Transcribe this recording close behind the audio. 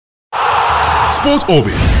Sports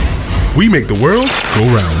Orbit. We make the world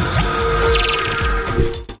go round.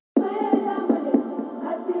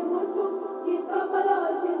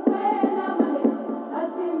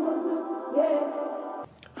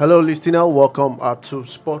 Hello, listener. Welcome to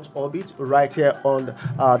Sports Orbit right here on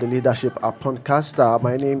the Leadership podcast.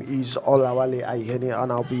 My name is Olawale Ayeni,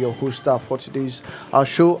 and I'll be your host for today's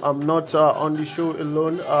show. I'm not on the show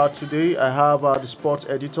alone today. I have the sports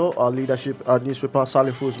editor, Leadership newspaper,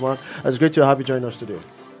 Salifu Usman. It's great to have you join us today.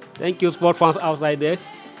 Thank you, sport fans outside there.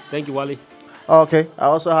 Thank you, Wale. Okay, I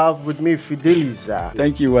also have with me Fidelis.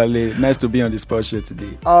 Thank you, Wale. Nice to be on the sports show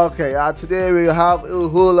today. Okay, today we have a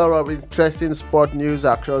whole lot of interesting sport news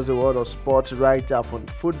across the world of sport, right from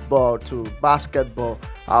football to basketball,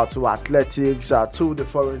 to athletics, to the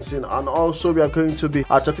foreign scene, and also we are going to be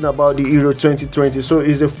talking about the Euro 2020. So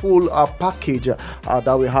it's a full package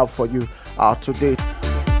that we have for you today.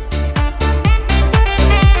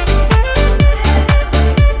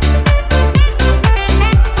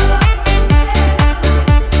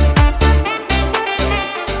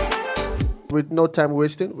 With no time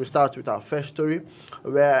wasting, we start with our first story,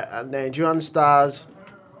 where Nigerian stars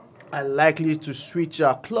are likely to switch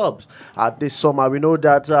clubs this summer. We know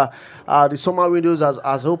that the summer windows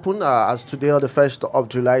has opened as today on the 1st of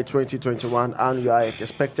July 2021, and you are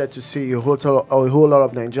expected to see a whole lot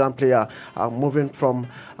of Nigerian players moving from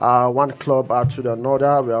one club to the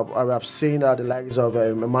another. We have seen the likes of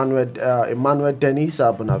Emmanuel Dennis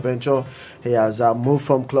Bonaventure. He has moved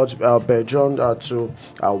from clubs Belgium to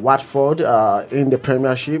Watford in the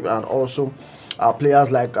Premiership, and also players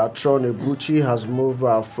like Tron Eguchi has moved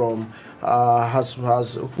from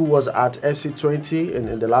who was at FC20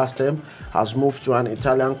 in the last term, has moved to an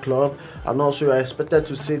Italian club, and also you are expected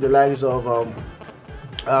to see the likes of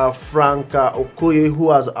Frank Okoye, who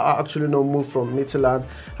has actually now moved from Midtjylland,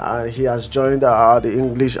 and he has joined the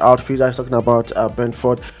English outfit. I'm talking about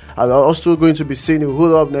Brentford. We're also going to be seeing a whole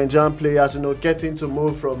lot of Nigerian players, getting to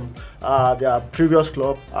move from their previous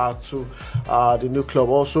club to the new club.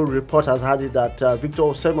 Also, report has had it that Victor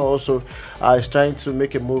Osimhen also is trying to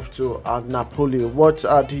make a move to Napoli. What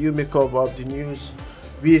do you make of the news?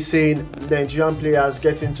 We're seeing Nigerian players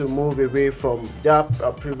getting to move away from their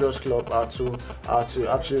previous club to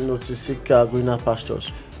actually to seek greener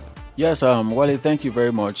pastures. Yes, Wale, thank you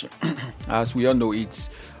very much. As we all know, it's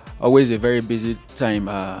always a very busy time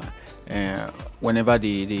whenever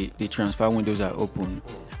the transfer windows are open.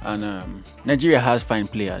 And Nigeria has fine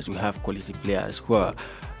players. We have quality players who are,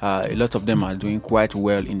 a lot of them are doing quite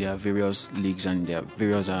well in their various leagues and their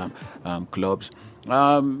various clubs.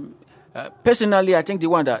 Personally, I think the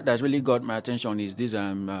one that's really got my attention is this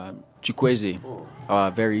Chukwueze,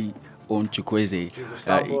 our very own Chukwueze. The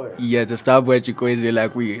star boy. The star boy Chukwueze,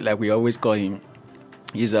 like we always call him.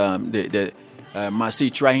 He's the Marseille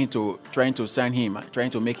trying to sign him, trying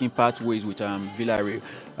to make him part ways with Villarreal.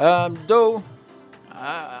 Though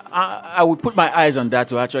I would put my eyes on that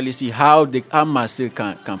to actually see how Marseille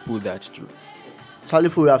can pull that through.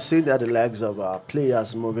 Salifu, we have seen that the legs of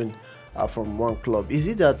players moving from one club. Is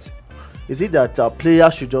it that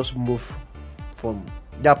players should just move from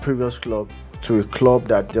their previous club to a club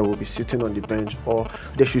that they will be sitting on the bench, or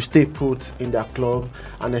they should stay put in their club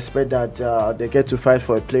and expect that they get to fight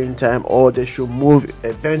for a playing time, or they should move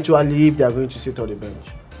eventually if they are going to sit on the bench?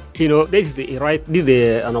 This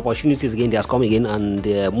is an opportunity again that has come again, and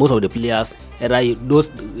most of the players,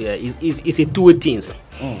 it's a two things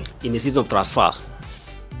in the season of transfers.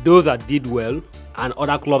 Those that did well, and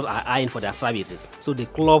other clubs are eyeing for their services. So the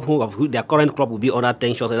club who their current club will be under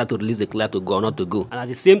tension either to release the player to go or not to go. And at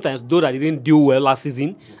the same time, those that didn't do well last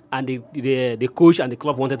season, and the coach and the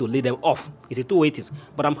club wanted to lay them off. It's a two-way thing.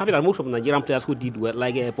 But I'm happy that most of the Nigerian players who did well,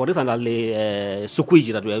 like for instance,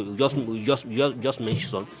 Sukwiji that we just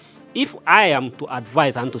mentioned. If I am to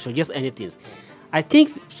advise and to suggest anything, I think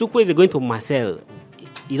Sukwiji is going to Marseille.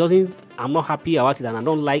 I'm not happy about it, and I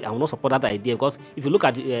will not support that idea, because if you look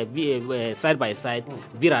at side by side,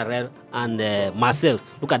 Villarreal and Marseille,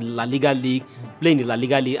 look at La Liga League, playing in La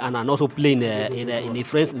Liga League, and also playing in the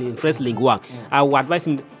French Ligue 1. I would advise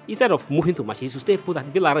him, instead of moving to Marseille, he should stay put at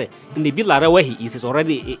Villarreal. In the Villarreal where he is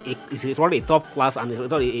already a top class, and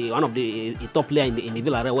one of the top player in the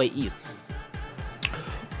Villarreal where he is.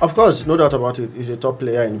 Of course, no doubt about it. He's a top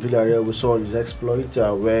player in Villarreal. We saw his exploit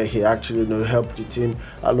where he actually helped the team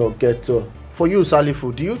get to For you,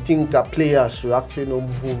 Salifu, do you think players should actually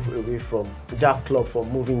move away from that club for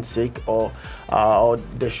moving sake, or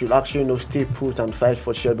they should actually stay put and fight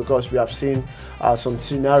for share? Because we have seen some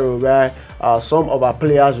scenario where some of our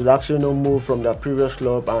players would actually move from their previous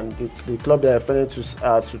club, and the club they are failing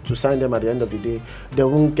to sign them at the end of the day, they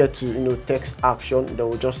won't get to take action. They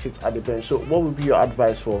will just sit at the bench. So, what would be your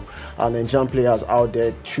advice for Nigerian players out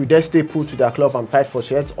there? Should they stay put to their club and fight for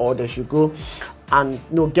shares, or they should go and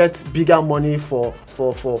get bigger money for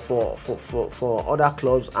other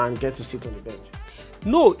clubs and get to sit on the bench?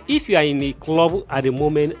 No, if you are in a club at the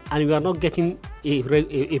moment and you are not getting a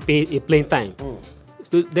playing time,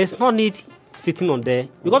 so there's no need sitting on there,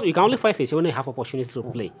 because you can only fight for when you have opportunity to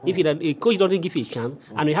play. If a coach doesn't give you a chance,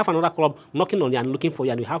 and you have another club knocking on you and looking for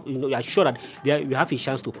you, and you are sure that you have a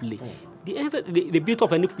chance to play. The beauty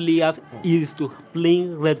of any players is to play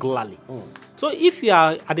regularly. So if you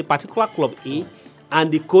are at a particular club A, and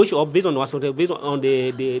the coach, or based on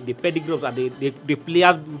the pedigree of the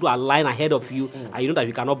players who are lying ahead of you, and you know that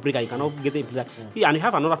you cannot break and you cannot get it, and you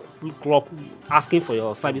have another club asking for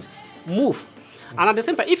your service, move. And at the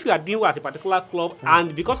same time, if you are doing well at a particular club,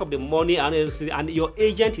 and because of the money and your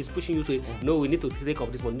agent is pushing you to say, no, we need to take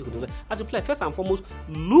up this money, as a player, first and foremost,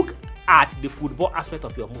 look at the football aspect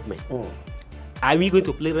of your movement. Are we going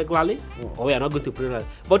to play regularly, or we are not going to play regularly?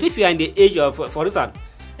 But if you are in the age of, for instance,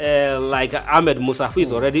 like Ahmed Musa, who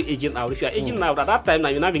is already aging out. If you are aging out at that time, now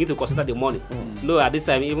you now begin to consider the money. No, at this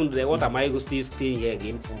time, even what am I going to stay here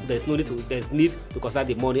again? There's need to consider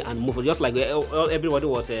the money and move. Just like everybody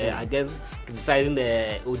was against criticizing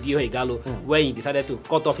the Odio Igalo when he decided to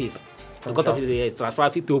cut off his transfer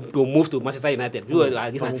fee to move to Manchester United. People were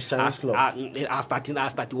against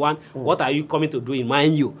as 31. What are you coming to do in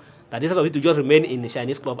Man U? That instead of it to just remain in the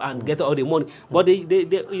Chinese club and get all the money. But the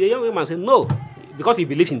young man said no. Because he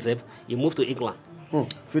believes himself, he moved to England.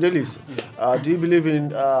 Fidelis, do you believe in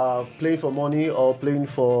playing for money, or playing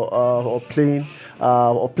for playing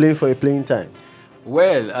for a playing time?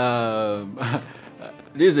 Well,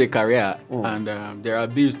 this is a career, and there are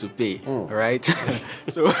bills to pay, right?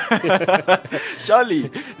 So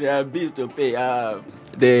surely there are bills to pay.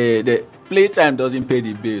 The playtime doesn't pay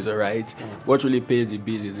the bills, all right? What really pays the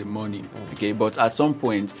bills is the money, okay? But at some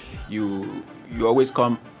point, you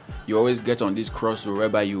always get on this crossroad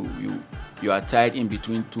whereby you are tied in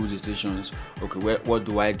between two decisions. Okay, what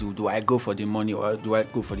do I do? Do I go for the money, or do I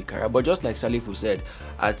go for the career? But just like Salifu said,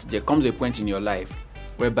 there comes a point in your life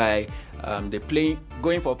whereby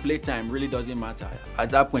going for playtime really doesn't matter.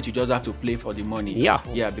 At that point, you just have to play for the money.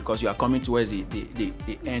 Yeah, because you are coming towards the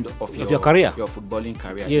end of your career, your footballing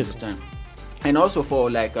career. Yes. And also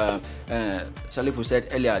for like Salifu said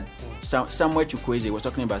earlier, Samuel Chukwueze was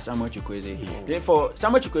talking about Samuel Chukwueze. Therefore,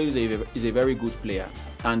 Samuel Chukwueze is a very good player,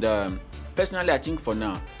 and personally, I think for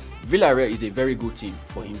now, Villarreal is a very good team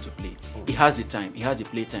for him to play. He has the time, he has the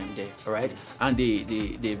play time there, all right. And the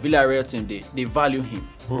Villarreal team, they value him,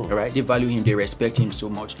 all right. They value him, they respect him so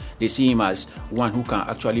much. They see him as one who can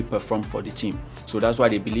actually perform for the team. So that's why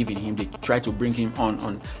they believe in him. They try to bring him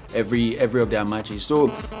on every of their matches.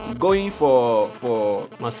 So going for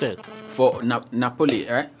Marcel. For Napoli,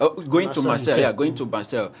 right? Going to Marseille, going to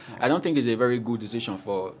Marseille. I don't think it's a very good decision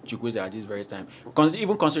for Chukwueze at this very time.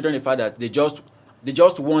 Even considering the fact that they just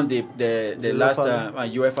won the last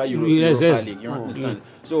UEFA Europa League. You understand?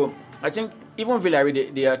 So I think even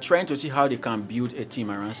Villarreal, they are trying to see how they can build a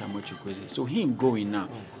team around Samuel Chukwueze. So him going now,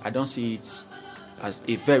 I don't see it as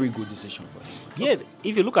a very good decision for him. Yes,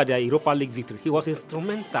 if you look at their Europa League victory, he was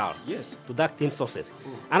instrumental to that team's success.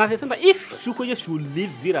 And at the same time, if Chukwueze should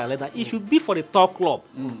leave Villarreal, it should be for the top club.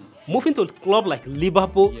 Moving to a club like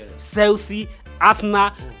Liverpool, Chelsea,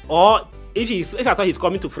 Arsenal, or if I thought he's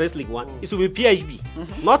coming to French League One, it will be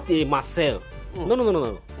PHB, not a Marseille. No.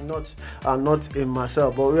 Not in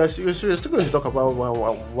Marseille. But we're still going to talk about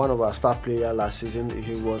one of our star players last season.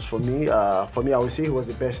 He was for me, I would say he was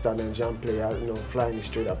the best Nigerian player, flying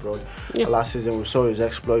straight abroad. Last season we saw his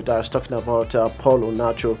exploit. I was talking about Paul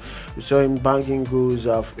Onacho. We saw him banging goals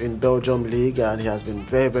in Belgium League, and he has been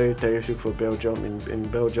very, very terrific for Belgium in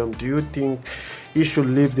Belgium. Do you think he should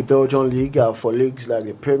leave the Belgian league for leagues like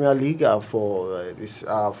the Premier League, for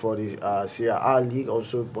the Serie A league,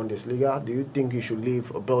 also Bundesliga? Do you think he should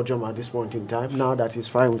leave Belgium at this point in time, now that he's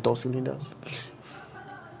fine with all cylinders?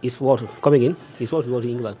 Is what coming in? Is what to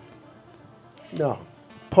England? No.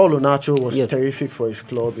 Paulo Nacho was Yes. terrific for his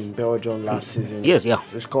club in Belgium last season. Yes, yeah.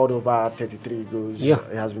 He scored over 33 goals. Yeah.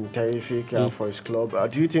 He has been terrific for his club.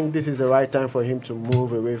 Do you think this is the right time for him to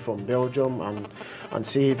move away from Belgium and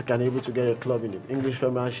see if he can able to get a club in the English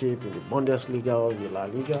Premiership, in the Bundesliga or in the La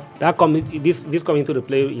Liga? This coming to the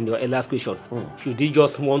play in your last question. Should he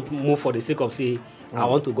just want to move for the sake of say, I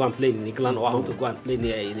want to go and play in England, or I want to go and play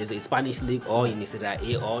in the Spanish league, or in the Serie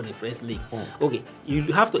A, or in the French league? Okay,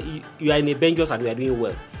 you have to. You are in the Benjos and you are doing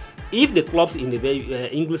well. If the clubs in the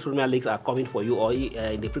English Premier Leagues are coming for you, or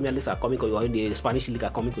in the Premier Leagues are coming for you, or in the Spanish league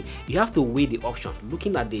are coming for you, you have to weigh the option,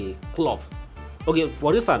 looking at the club. Okay,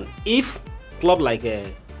 for instance, if club like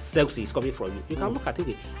Chelsea is coming from you, you can look at it.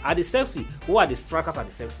 Okay, at the Chelsea, who are the strikers at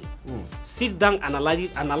the Chelsea? Sit down,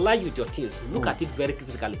 analyze with your teams. Look at it very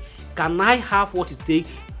critically. Can I have what it takes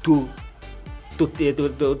to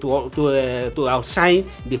outshine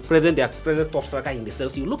the present top striker in the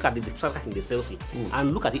Chelsea? You look at the striker in the Chelsea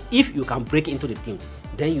and look at it. If you can break into the team,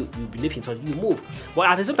 then you believe in something, you move.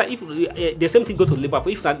 But at the same time, if the same thing goes to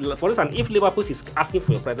Liverpool. If that, for instance, if Liverpool is asking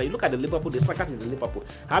for your presence, you look at the strikers in the Liverpool.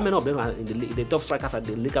 How many of them are in the top strikers at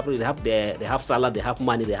the Liverpool? They have Salah, they have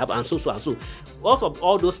Mane, they have and so. Also,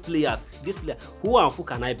 all those players, who and who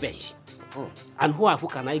can I bench? And who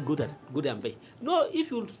can I go and bench? No,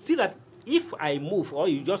 if you see that. If I move, or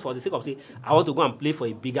you just for the sake of saying I want to go and play for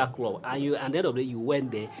a bigger club, and at the end of the day you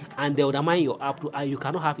went there, and they undermine your up to, and you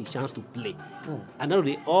cannot have a chance to play. And then of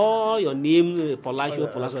the day, all your name, Palacio,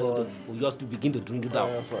 will just begin to dwindle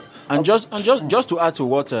down. And just to add to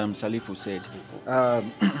what Salifu said,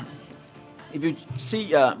 if you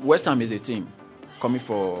see West Ham is a team coming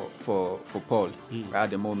for Paul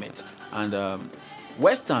at the moment, and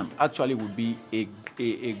West Ham actually would be a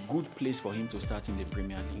good place for him to start in the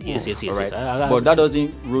Premier League. Yes. Right? But that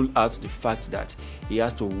doesn't rule out the fact that he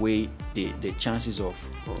has to weigh the chances of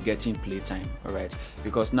getting play time. All right,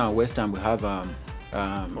 because now West Ham will have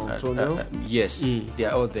yes, they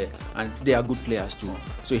are all there, and they are good players too.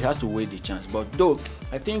 So he has to weigh the chance. But though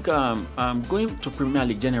I think going to Premier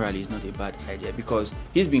League generally is not a bad idea, because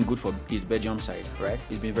he's been good for his Belgium side. Right,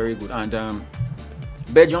 he's been very good, and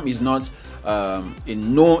Belgium is not a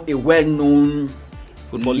well-known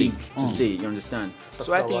football league to say, you understand.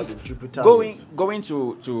 So I think going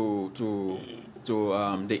to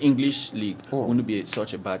the English league wouldn't be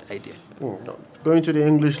such a bad idea. No. Going to the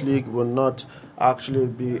English league will not actually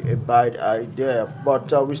be a bad idea,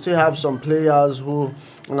 but we still have some players who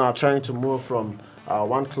are trying to move from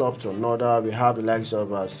one club to another. We have the likes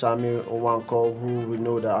of Samuel Owanko, who we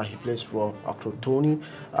know that he plays for Crotone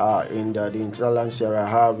in the Italian Serie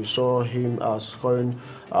A. We saw him scoring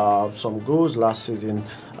some goals last season,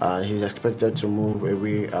 and he's expected to move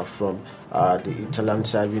away from the Italian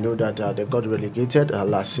side. We know that they got relegated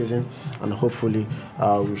last season, and hopefully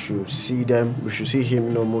we should see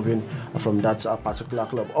him moving from that particular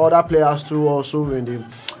club. Other players too also in the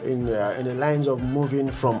lines of moving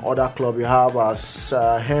from other clubs. We have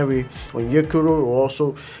Henry Onyekuru, who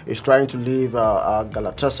also is trying to leave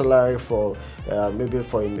Galatasaray for maybe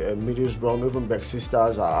for Middlesbrough. Even Beck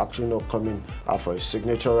Sisters are actually not coming for his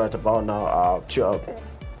signature right about now.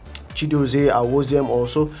 Chidozie Awoziem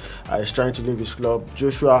also is trying to leave his club.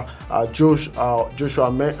 Joshua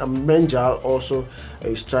Menjal also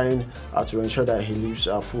is trying to ensure that he leaves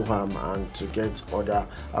Fulham and to get other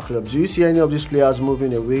clubs. Do you see any of these players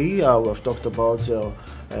moving away? We've talked about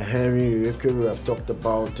Henry Onyekuru. We've talked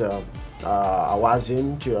about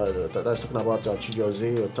Awazim. That's talking about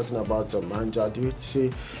Chidozie. We're talking about Manja. Do you see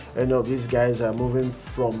any of these guys are moving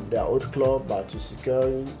from their old club to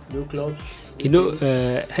securing new clubs? You know,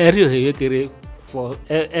 Henry Onyekuru, for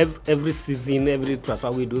every season, every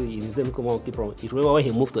transfer we do, he's the same come on keep from. You remember when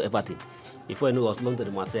he moved to Everton? Before he was loaned to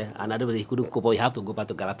the Marseille, and otherwise he couldn't cope. He have to go back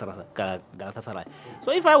to Galatasaray.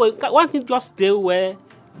 So if I why don't you just stay where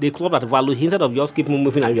the club that value instead of just keep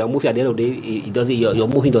moving, and you are moving at the end of the day, it doesn't. Your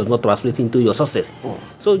moving does not translate into your success.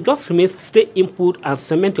 So just stay input and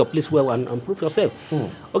cement your place well and improve yourself.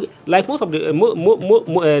 Okay, like most of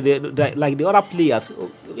like the other players.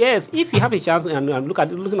 Yes, if you have a chance and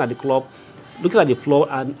looking at the club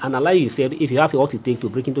and analyze yourself, if you have what it takes to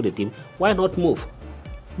break into the team, why not move?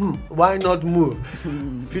 Why not move?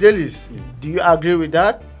 Fidelis, do you agree with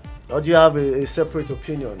that? Or do you have a separate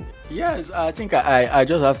opinion? Yes, I think I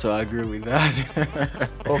just have to agree with that.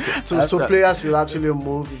 Okay, so players will actually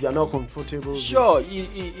move if they are not comfortable. Sure,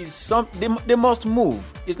 they must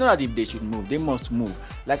move. It's not that if they should move, they must move.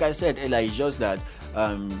 Like I said earlier, it's just that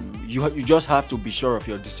you just have to be sure of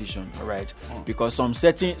your decision, all right? Because some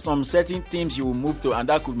certain teams you will move to, and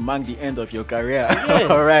that could mark the end of your career. Yes.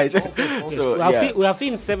 All right. Okay. So we have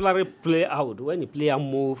seen several play out when the player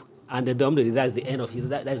move and then that's the end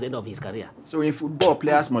of his career. So in football,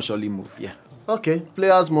 players must surely move. Yeah. Okay,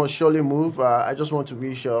 players must surely move. I just want to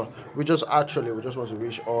wish. We just want to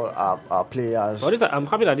wish all our players. I'm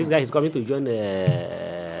happy that this guy is coming to join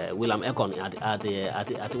William Ekon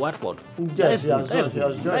at Watford. Yes, he has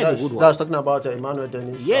joined. That's talking about Emmanuel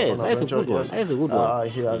Dennis. Yes, that's a good one. That's a good one.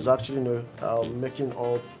 He has actually making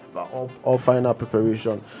all final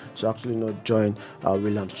preparation to actually join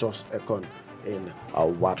William Ekon in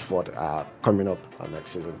Watford coming up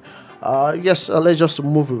next season. Yes, let's just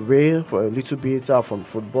move away for a little bit from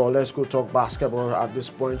football. Let's go talk basketball at this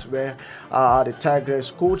point where the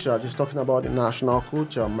Tigers coach, just talking about the national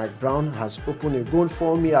coach, Mike Brown, has opened a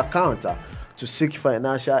GoFundMe account to seek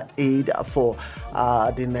financial aid for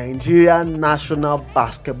the Nigerian national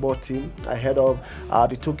basketball team ahead of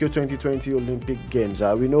the Tokyo 2020 Olympic Games.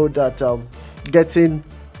 We know that getting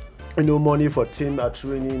money for team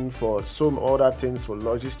training, for some other things, for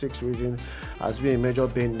logistics reasons, has been a major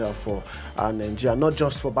bender for Nigeria, not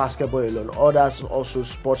just for basketball alone. Others, also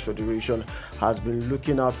Sports Federation, has been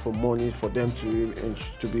looking out for money for them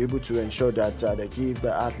to be able to ensure that they give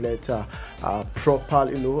the athlete proper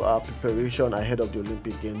preparation ahead of the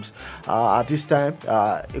Olympic Games. At this time,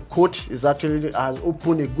 a coach has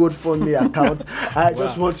opened a GoFundMe account. I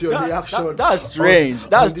just want your reaction. That's strange.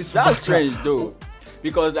 That's strange though.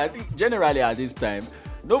 Because I think generally at this time,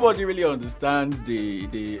 nobody really understands the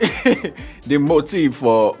the motive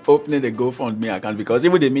for opening the GoFundMe account, because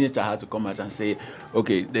even the minister had to come out and say,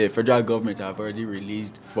 okay, the federal government have already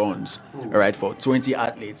released funds, all right, for 20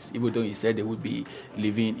 athletes, even though he said they would be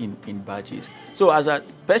living in badges. So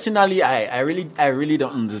personally, I really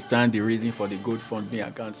don't understand the reason for the GoFundMe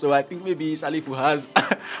account. So I think maybe Salifu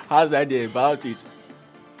has idea about it.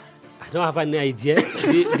 I don't have any idea.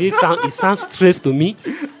 It sounds strange to me.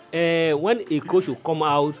 When a coach will come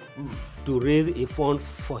out to raise a fund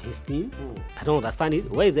for his team, I don't understand it.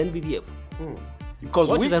 Where is the NBBF? Because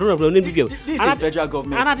what is the role of the NBBF? This is a federal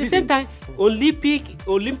government. And at the same time,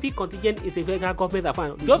 Olympic contingent is a federal government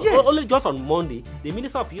affair. Just on Monday, the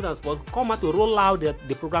Minister of Youth and Sport come out to roll out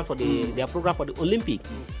the program for their program for the Olympic.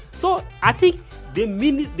 So I think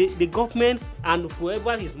the governments and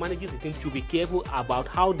whoever is managing the team should be careful about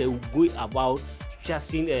how they will go about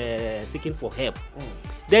seeking for help.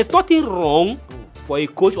 There's nothing wrong for a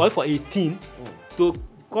coach or for a team to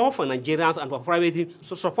call for Nigerians and for private team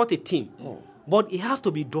to support a team. But it has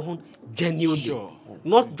to be done genuinely. Sure.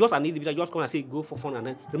 Not just an individual just come and say go for fun and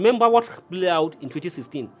then remember what played out in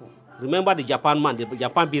 2016. Remember the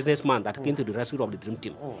Japan businessman that came to the rescue of the dream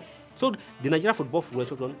team. So the Nigerian Football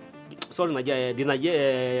Federation, the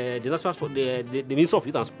Minister of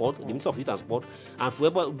Youth and Sport, and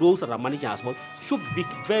whoever those that are managing our sport should be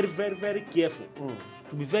very, very, very careful.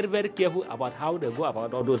 To be very, very careful about how they go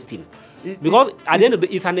about all those things. Because at the end of the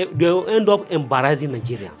day, they'll end up embarrassing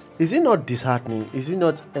Nigerians. Is it not disheartening? Is it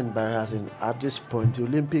not embarrassing at this point? The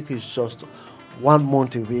Olympic is just 1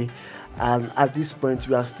 month away. And at this point,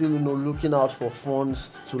 we are still, looking out for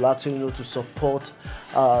funds to actually, to support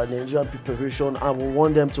Nigerian preparation, and we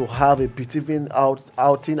want them to have a beating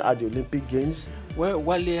outing at the Olympic Games. Well,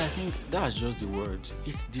 Wale, I think that's just the word.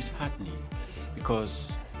 It's disheartening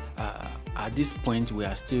because at this point we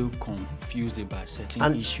are still confused about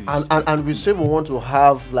certain issues. And we say we want to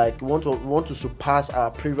have want to surpass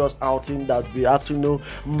our previous outing that we actually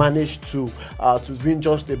managed to win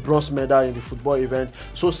just a bronze medal in the football event.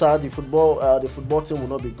 So sad the football team will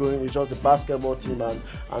not be going. It's just the basketball team and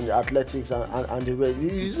the athletics and the way.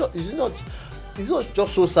 It's not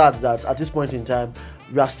just so sad that at this point in time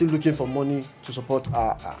we are still looking for money to support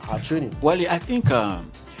our training. Well, I think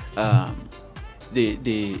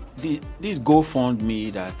this GoFundMe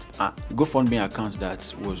account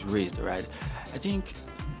that was raised, right? I think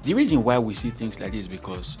the reason why we see things like this is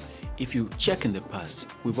because if you check in the past,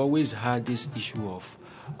 we've always had this issue of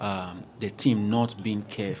the team not being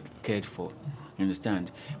cared for. You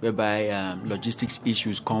understand? Whereby logistics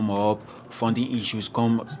issues come up, funding issues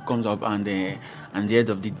comes up, and at the end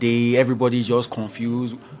of the day, everybody's just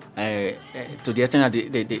confused. To the extent that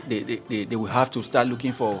they will have to start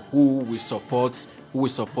looking for who will support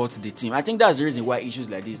the team. I think that's the reason why issues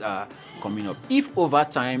like this are coming up. If over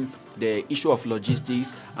time the issue of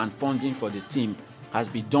logistics and funding for the team has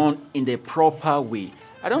been done in the proper way,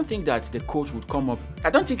 I don't think that the coach would come up. I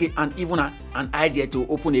don't think even an idea to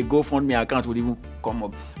open a GoFundMe account would even come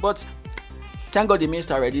up. But thank God the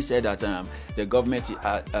minister already said that the government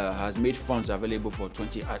has made funds available for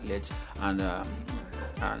 20 athletes, and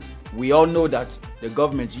we all know that the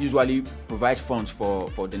government usually provides funds for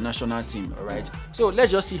the national team, all right? So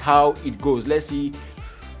let's just see how it goes. Let's see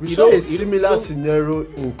We saw a similar scenario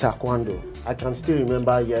in Taekwondo. I can still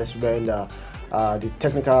remember, yes, when the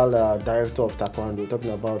technical director of Taekwondo,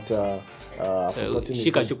 talking about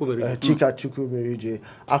Chika Chukwumerije,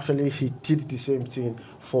 actually he did the same thing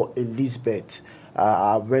for Elizabeth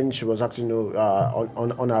when she was actually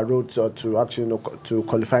on her road to actually to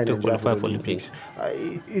qualify for the Olympics.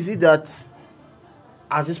 Is it that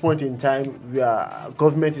at this point in time,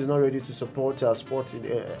 government is not ready to support sport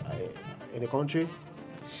in the country?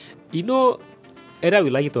 Either we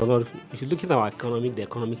like it or not, if you look at our economy, the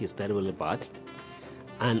economy is terribly bad.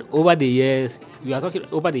 And over the years,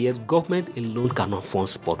 government alone cannot fund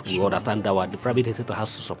sport. We understand that the private sector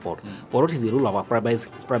has to support. But what is the role of our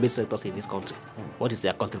private sectors in this country? What is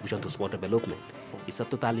their contribution to sport development? It's a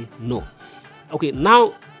totally no. Okay,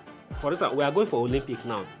 now, for instance, we are going for Olympics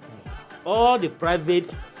now. All the private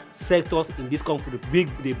sectors in this country,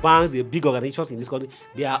 the banks, the big organizations in this country,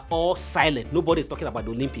 they are all silent. Nobody is talking about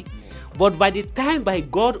the Olympic. But by the time, by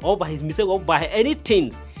God or by his mistake or by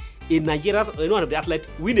anything, in Nigeria, one of the athletes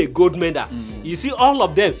win a gold medal. You see all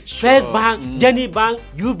of them, First Bank, Jenny Bank,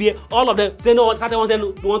 UBA, all of them say no, certain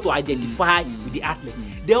ones want to identify with the athlete.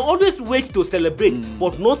 They always wait to celebrate,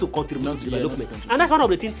 but not to contribute to development. And that's one of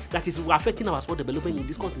the things that is affecting our sport development in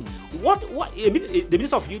this country. The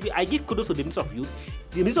Minister of Youth, I give kudos to the Minister of Youth.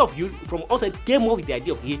 The Minister of Youth from outside came up with the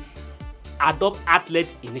idea of Adopt Athlete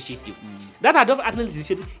Initiative. That Adopt Athlete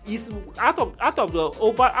Initiative is out of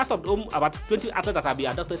about 20 athletes that have been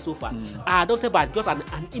adopted so far are adopted by just an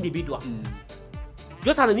individual.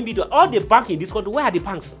 Just an individual. All the banks in this country, where are the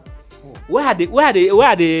banks? Where are the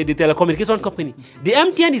telecommunication company? The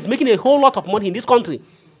MTN is making a whole lot of money in this country.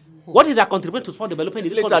 What is their contribution to sport development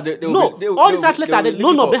in this country? All these athletes,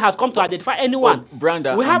 none of them has come to identify anyone. Brand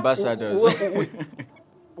ambassadors.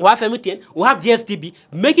 We have MTN, we have DSTB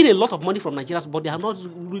making a lot of money from Nigeria, but they are not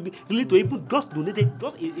really to even just donated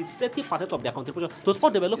just 30% of their contribution to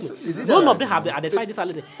sport development. None of them have identified this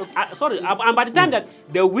athlete. And by the time that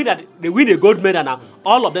they win a gold medal now,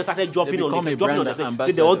 all of them started jumping on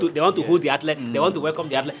themselves. They want to hold the athlete, they want to welcome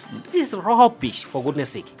the athlete. This is rubbish, for goodness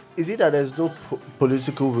sake. Is it that there's no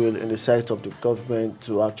political will in the side of the government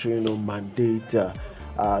to actually mandate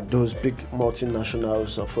those big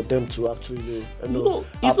multinationals for them to actually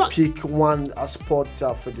pick one sport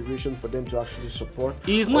federation for them to actually support?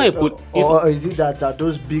 Or is it that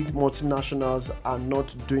those big multinationals are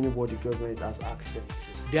not doing what the government has asked them?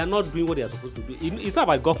 They are not doing what they are supposed to do. It's not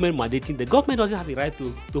about government mandating. The government doesn't have the right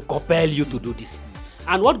to compel you to do this.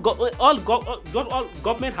 And what all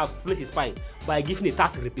government has played his part by giving a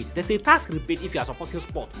tax rebate. There's a tax rebate if you are supporting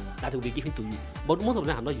sport that will be given to you. But most of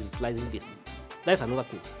them are not utilizing this. That's another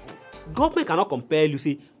thing. Government cannot compel you,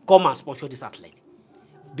 say, come and sponsor this athlete.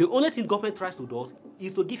 The only thing government tries to do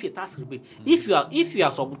is to give you a tax rebate. If you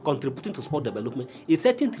are contributing to sport development, a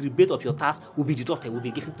certain rebate of your tax will be deducted, will be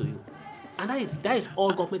given to you. And that is all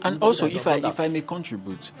government. And also, if I may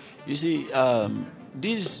contribute, you see,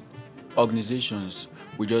 these organizations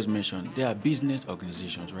we just mentioned, they are business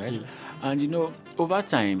organizations, right? And over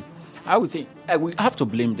time, I would think we have to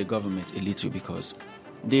blame the government a little because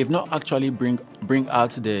they've not actually bring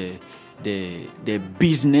out the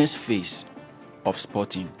business face of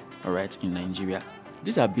sporting, all right, in Nigeria.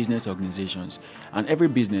 These are business organizations, and every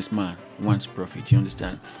businessman wants profit. You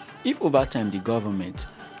understand? If over time the government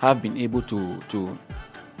have been able to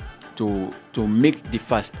make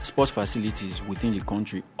the sports facilities within the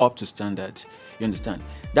country up to standards, you understand,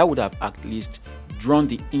 that would have at least drawn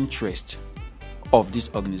the interest of these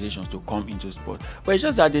organizations to come into sport. But it's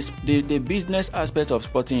just that the business aspect of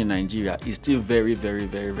sporting in Nigeria is still very, very,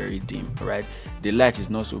 very, very dim, right? The light is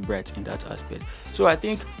not so bright in that aspect. So I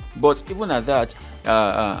think, but even at that,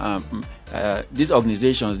 these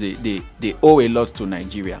organizations, they owe a lot to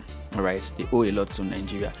Nigeria, all right? They owe a lot to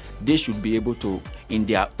Nigeria. They should be able to, in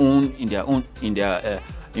their own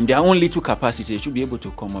little capacity, they should be able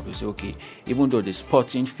to come up and say, okay, even though the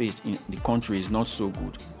sporting face in the country is not so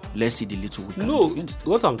good, let's see the little we can do.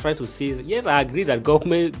 What I'm trying to say is, yes, I agree that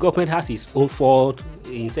government has its own fault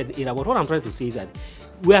in certain area, but what I'm trying to say is that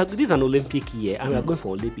this is an Olympic year and we are going for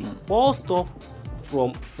Olympic. All stuff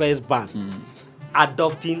from First Bank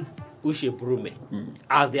adopting Uche Brume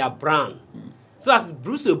as their brand. So as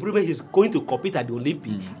Bruce Brume is going to compete at the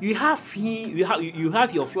Olympic, you have him, you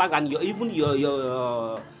have your flag and your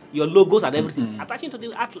logos and everything attaching to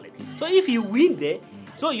the athlete. So if you win there,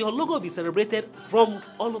 so your logo will be celebrated from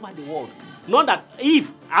all over the world. Not that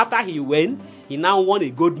if after he now won a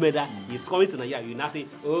gold medal, he's coming to Nigeria, you now say,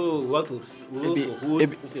 oh, we want to host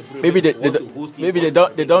maybe they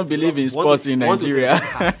don't believe in sports in Nigeria.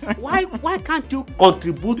 Why can't you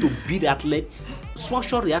contribute to be the athlete?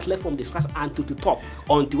 sponsor the athlete from the scratch and to the top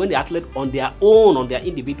until when the athlete on their own, on their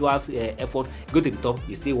individual's effort, go to the top,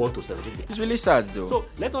 you still want to celebrate it. It's really sad though. So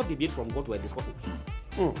let's not deviate from what we're discussing.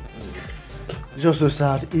 Just so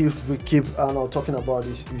sad if we keep talking about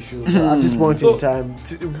this issue at this point in time.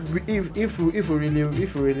 If we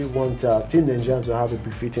really want Team Nigeria to have a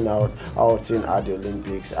befitting outing at the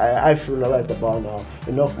Olympics, I feel right about now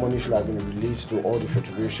enough money should have been released to all the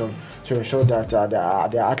federation to ensure that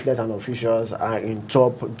the athletes and officials are in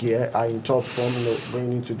top gear, are in top form,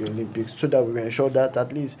 going into the Olympics, so that we will ensure that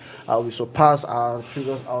at least we surpass our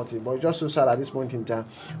previous outing. But just so sad at this point in time,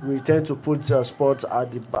 we tend to put sports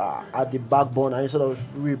at the backbone instead of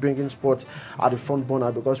we bringing sports at the front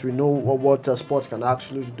burner, because we know what sports can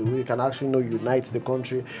actually do. It can actually unite the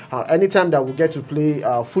country. Anytime that we get to play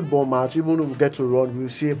a football match, even when we get to run, we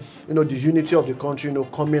see the unity of the country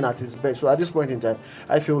coming at its best. So at this point in time,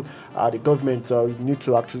 I feel the government need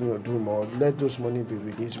to actually do more. Let those money be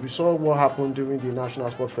released. We saw what happened during the National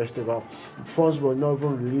Sports Festival. Funds were not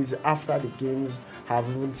even released after the games have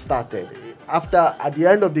even started. At the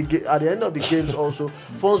end of the games also,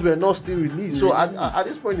 funds were not still released. So at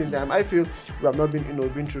this point in time, I feel we have not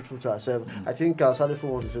been truthful to ourselves. I think Salifo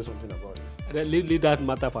wants to say something about it. Leave that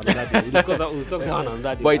matter for another day. We'll talk on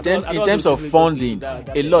that day. But in terms of funding,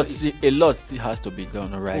 a lot still has to be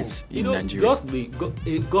done, right? In Nigeria, just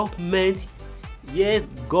a government. Yes,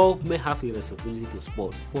 government have a responsibility to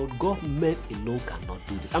sport, but government alone cannot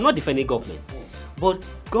do this. I'm not defending government, but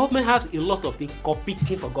government has a lot of things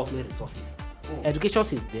competing for government resources. Education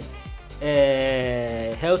is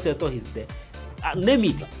there, health sector is there, name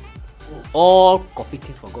it, all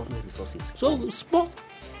competing for government resources. So sport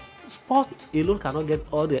alone cannot get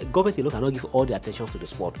all the government alone cannot give all the attention to the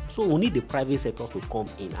sport. So we need the private sector to come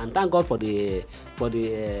in, and thank God for the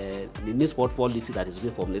new sport policy that is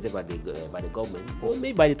being formulated by the government. Well,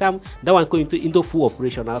 maybe by the time that one come into full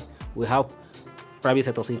operationals, we have private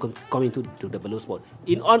sectors coming to develop sport.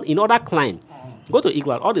 In other climes, go to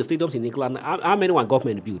England. All the stadiums in England, how many one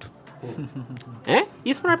government build?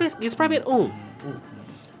 It's private owned.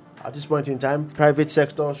 At this point in time, private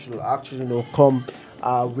sector should actually come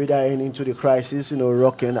withering into the crisis,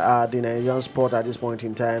 rocking the Nigerian sport at this point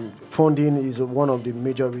in time. Funding is one of the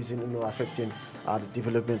major reasons, affecting the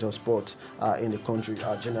development of sport in the country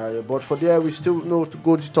generally. But for there, we still know to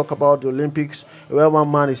go to talk about the Olympics, where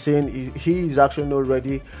one man is saying he is actually not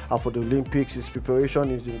ready for the Olympics. His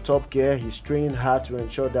preparation is in top gear. He's training hard to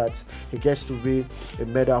ensure that he gets to win a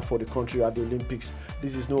medal for the country at the Olympics.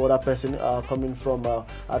 This is no other person coming from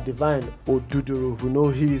Divine Oduduru, who know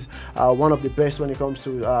he's one of the best when it comes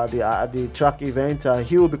to the track event.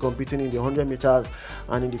 He will be competing in the 100 meters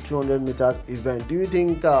and in the 200 meters event. Do you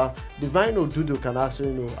think Divine Oduduru can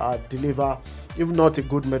actually deliver, if not a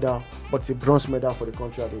good medal, but a bronze medal for the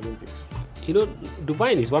country at the Olympics?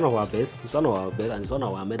 Divine is one of our best. He's one of our best, and he's one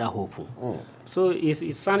of our medal hopeful. So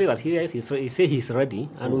it's sounding that he say he's ready,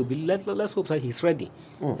 and let's hope that he's ready.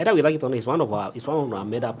 Either we like it or not, he's one of our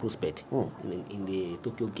medal prospect in the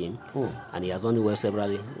Tokyo game, and he has done it well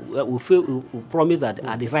severally. We promise that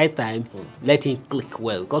at the right time, let him click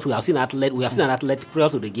well, because we have seen an athlete prior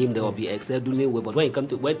to the game, they will be exceptionally well, but when it comes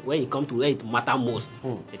to where it matters most,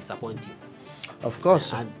 it's disappointing. Of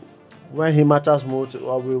course. And when he matters most,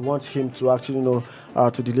 we want him to actually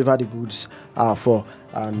to deliver the goods for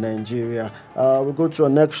Nigeria. We go to our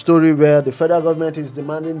next story, where the federal government is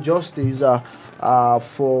demanding justice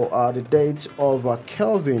for the death of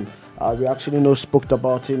Kelvin. We actually spoke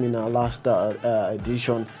about him in our last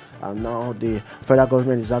edition, and now the federal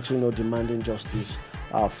government is actually demanding justice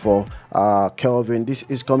for Kelvin. This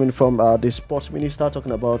is coming from the sports minister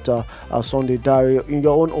talking about Sunday Dario. In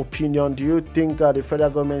your own opinion, do you think the federal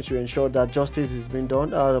government should ensure that justice is being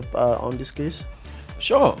done on this case?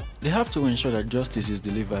 Sure, they have to ensure that justice is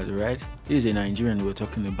delivered, right? He's a Nigerian we're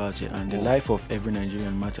talking about here, and the life of every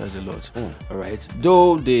Nigerian matters a lot, all right?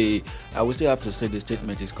 Though I will still have to say the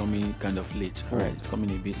statement is coming kind of late, right? It's coming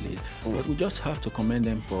a bit late, but we just have to commend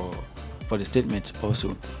them for the statement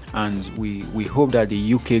also, and we hope that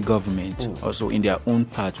the UK government also in their own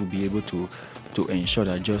part will be able to ensure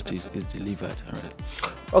that justice is delivered. All right.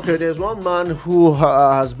 Okay, there's one man who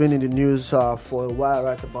has been in the news for a while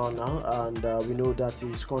right about now, and we know that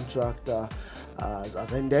his contract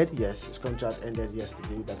has ended. Yes, his contract ended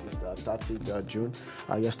yesterday. That is the 30th June.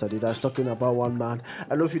 Yesterday. That's talking about one man.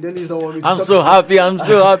 I know Fidelis don't want me to I'm so happy.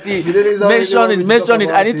 Mention it.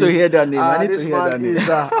 I need to hear that name. This man is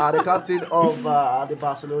the captain of the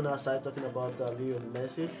Barcelona side, talking about Lionel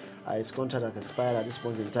Messi. his contract has expired at this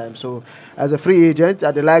point in time. So, as a free agent,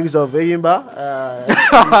 at the likes of Eyimba,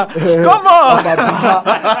 Come on!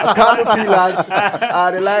 Kano Pillars,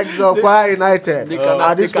 the likes of Kwara United,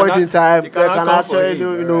 at this point in time, they can actually,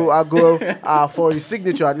 go for his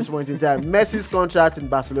signature at this point in time. Messi's contract in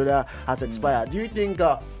Barcelona has expired. Do you think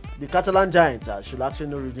the Catalan Giants should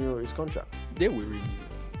actually renew his contract? They will renew.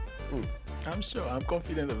 I'm sure. I'm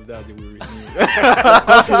confident of that. They will renew.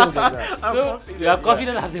 Confident of that. You are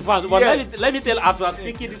confident as a fan. But let me tell, as we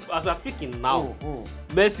are speaking now,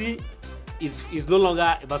 Messi is no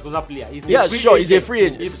longer a Barcelona player. He's a free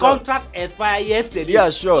agent. His contract expired yesterday. Yeah,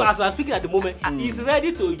 sure. So as we are speaking at the moment, he's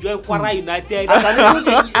ready to join Kwara United.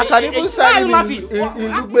 I can even sign him in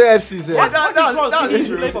Lugbe FC. That's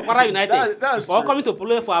play for Kwara United. Or coming to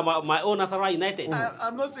play for my own Nasarawa United.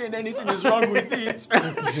 I'm not saying anything is wrong with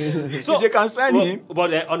it. So they can sign him.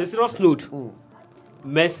 But on a serious note,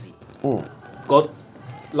 Messi got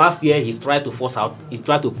last year he tried to force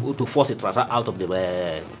a transfer out of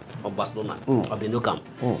the of Barcelona of the Nou Camp.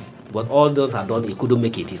 But all those are done, he couldn't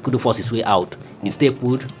make it. He couldn't force his way out. He stayed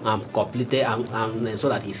put and completed and so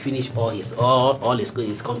that he finished all his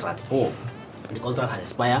contract. The contract has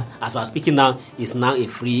expired. As we are speaking now, he's now a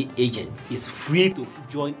free agent. He's free to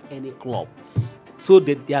join any club. So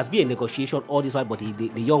there has been a negotiation all this while, but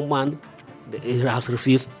the young man he has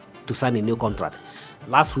refused to sign a new contract.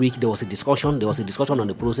 Last week there was a discussion on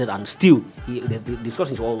the process, and still the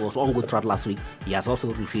discussion was ongoing throughout last week. He has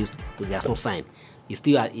also refused because he has not signed. He's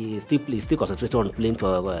still concentrated on playing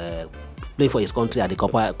for his country at the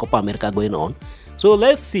Copa America going on. So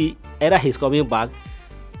let's see either he's coming back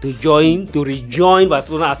to rejoin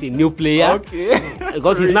Barcelona as a new player. Okay.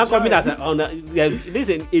 Because he's now coming as this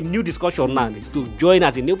is a new discussion now to join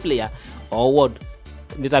as a new player, or what,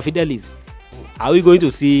 Mr. Fidelis? Are we going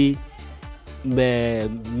to see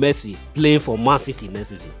Messi playing for Man City next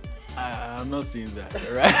season? I'm not seeing that,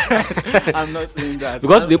 right? I'm not seeing that.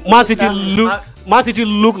 Because the Man City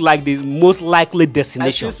look like the most likely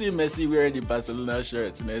destination. I should see Messi wearing the Barcelona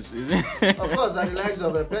shirt next season. Of course, at the likes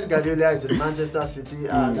of Pep Guardiola is in Manchester City,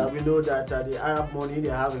 and we know that the Arab money, they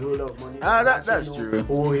have a whole lot of money. That's true.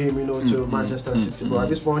 Owe him, to Manchester City. But at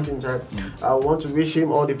this point in time, I want to wish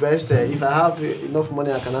him all the best. If I have enough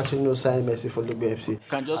money, I can actually sign Messi for the BFC.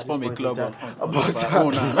 Can just form a club on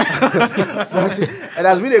it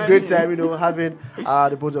has been a great time, having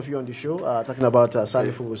the both of you on the show, talking about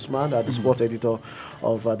Salifu Usman, the sports editor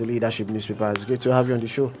of the Leadership newspaper. It's great to have you on the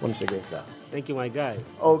show once again, sir. Thank you, my guy.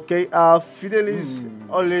 Okay, Fidel is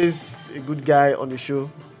always a good guy on the show.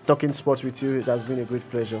 Talking sports with you, it has been a great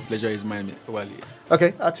pleasure. Pleasure is mine, Wally.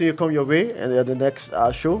 Okay, until you come your way, and the next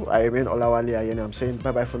show, I remain Olawale Ayeni. I'm saying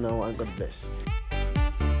bye-bye for now, and God bless.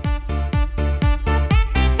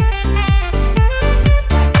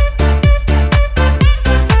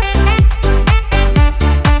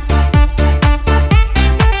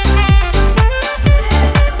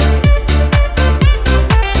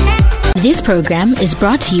 This program is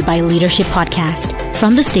brought to you by Leadership Podcast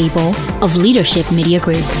from the stable of Leadership Media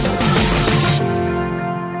Group.